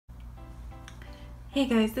Hey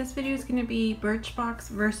guys, this video is going to be Birchbox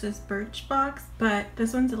versus Birchbox, but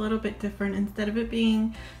this one's a little bit different. Instead of it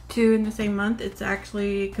being two in the same month, it's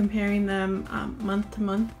actually comparing them month to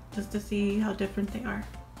month just to see how different they are.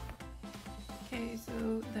 Okay,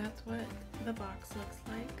 so that's what the box looks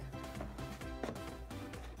like.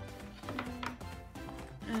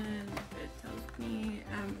 And it tells me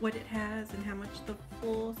what it has and how much the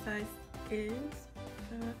full size is,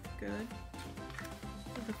 so that's good.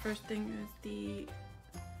 So the first thing is the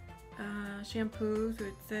shampoo. So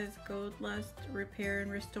it says Gold Lust Repair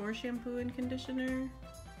and Restore Shampoo and Conditioner.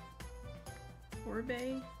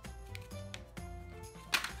 Orbe.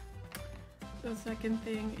 The second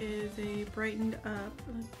thing is a Brightened Up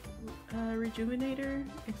Rejuvenator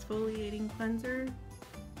Exfoliating Cleanser.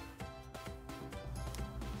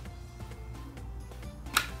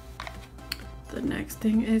 The next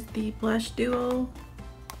thing is the Blush Duo.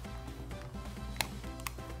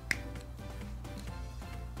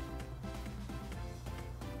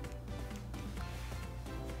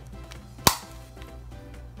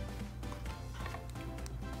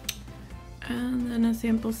 And then a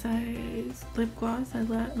sample size lip gloss. I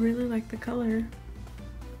really like the color.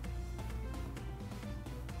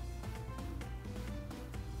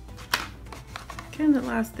 Okay, and the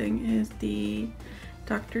last thing is the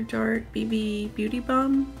Dr. Jart BB Beauty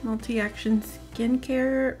Balm Multi-Action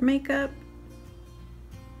Skincare Makeup.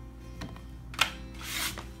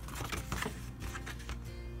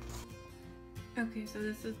 Okay, so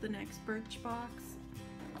this is the next Birchbox.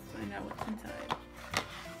 Let's find out what's inside.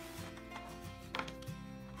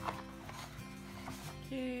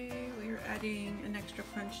 Okay, we are adding an extra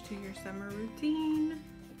punch to your summer routine.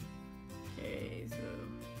 Okay, so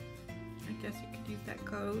I guess you could use that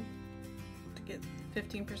code to get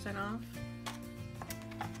 15% off.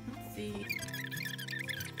 Let's see.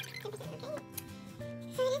 So it is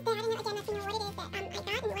there. I didn't know, again, nothing know what it is that I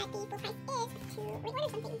got and what the full price is to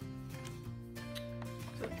reorder something.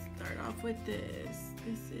 So let's start off with this.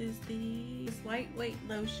 This is this lightweight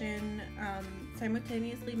lotion,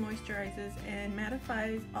 simultaneously moisturizes and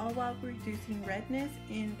mattifies, all while reducing redness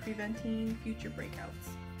and preventing future breakouts.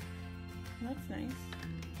 That's nice.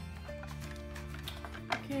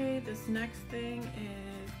 Okay, this next thing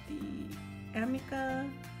is the Amica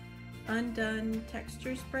Undone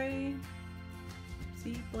Texture Spray.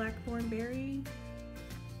 See, Blackthorn Berry.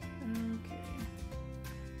 Okay.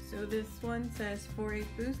 So this one says, for a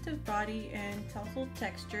boost of body and tousled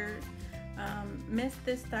texture, mist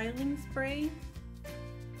this styling spray.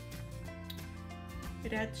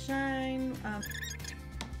 It adds shine.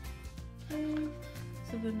 Okay.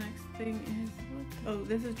 So the next thing is, oh,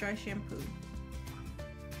 this is dry shampoo.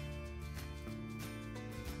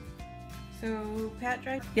 So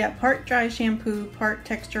part dry shampoo, part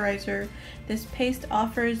texturizer. This paste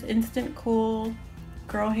offers instant cool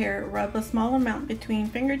curl hair. Rub a small amount between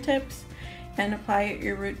fingertips and apply at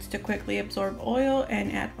your roots to quickly absorb oil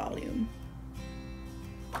and add volume.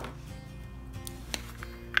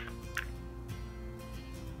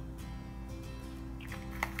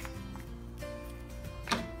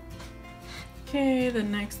 Okay, the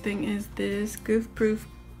next thing is this Goof Proof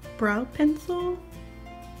Brow Pencil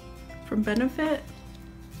from Benefit.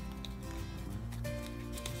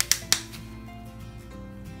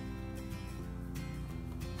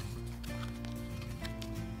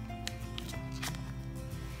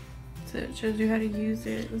 So it shows you how to use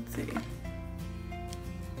it. Let's see.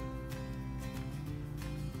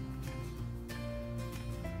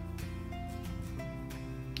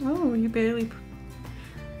 Oh, you barely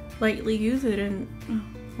lightly use it, and oh,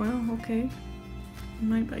 well, okay. I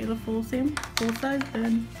might buy the full size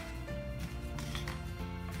then.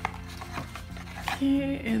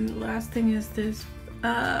 Okay, and the last thing is this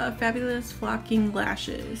Fabulous Flocking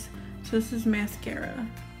Lashes. So this is mascara.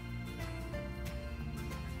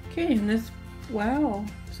 Okay, and this, wow.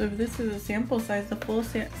 So this is a sample size. The full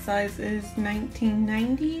size is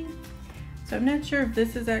 $19.90. So I'm not sure if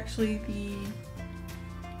this is actually the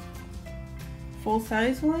full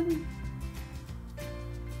size one.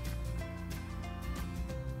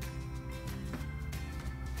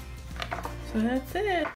 So that's it.